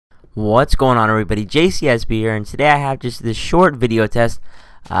What's going on, everybody? JCSB here, and today I have just this short video test.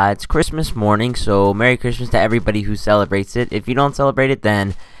 It's Christmas morning, so Merry Christmas to everybody who celebrates it. If you don't celebrate it,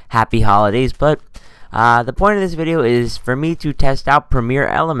 then Happy Holidays. But the point of this video is for me to test out Premiere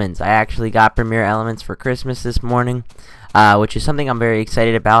Elements. I actually got Premiere Elements for Christmas this morning, which is something I'm very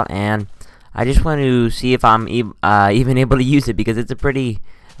excited about, and I just want to see if I'm even able to use it, because it's a pretty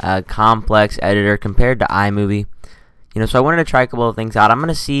complex editor compared to iMovie. So I wanted to try a couple of things out. I'm going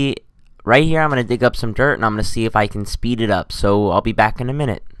to see, right here, I'm going to dig up some dirt, and I'm going to see if I can speed it up. So I'll be back in a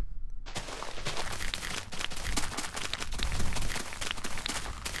minute.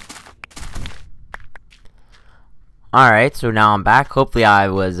 Alright, so now I'm back. Hopefully I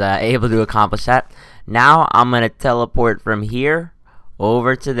was able to accomplish that. Now I'm going to teleport from here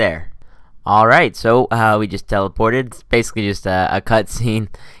over to there. Alright, so we just teleported. It's basically just a cutscene.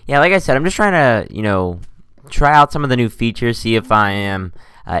 Yeah, like I said, I'm just trying to, try out some of the new features, see if I am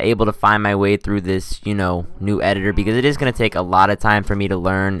able to find my way through this, new editor, because it is going to take a lot of time for me to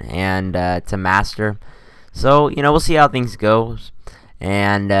learn and to master. So, we'll see how things go.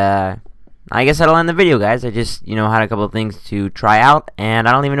 And I guess that'll end the video, guys. I just, had a couple of things to try out, and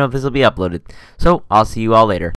I don't even know if this will be uploaded. So, I'll see you all later.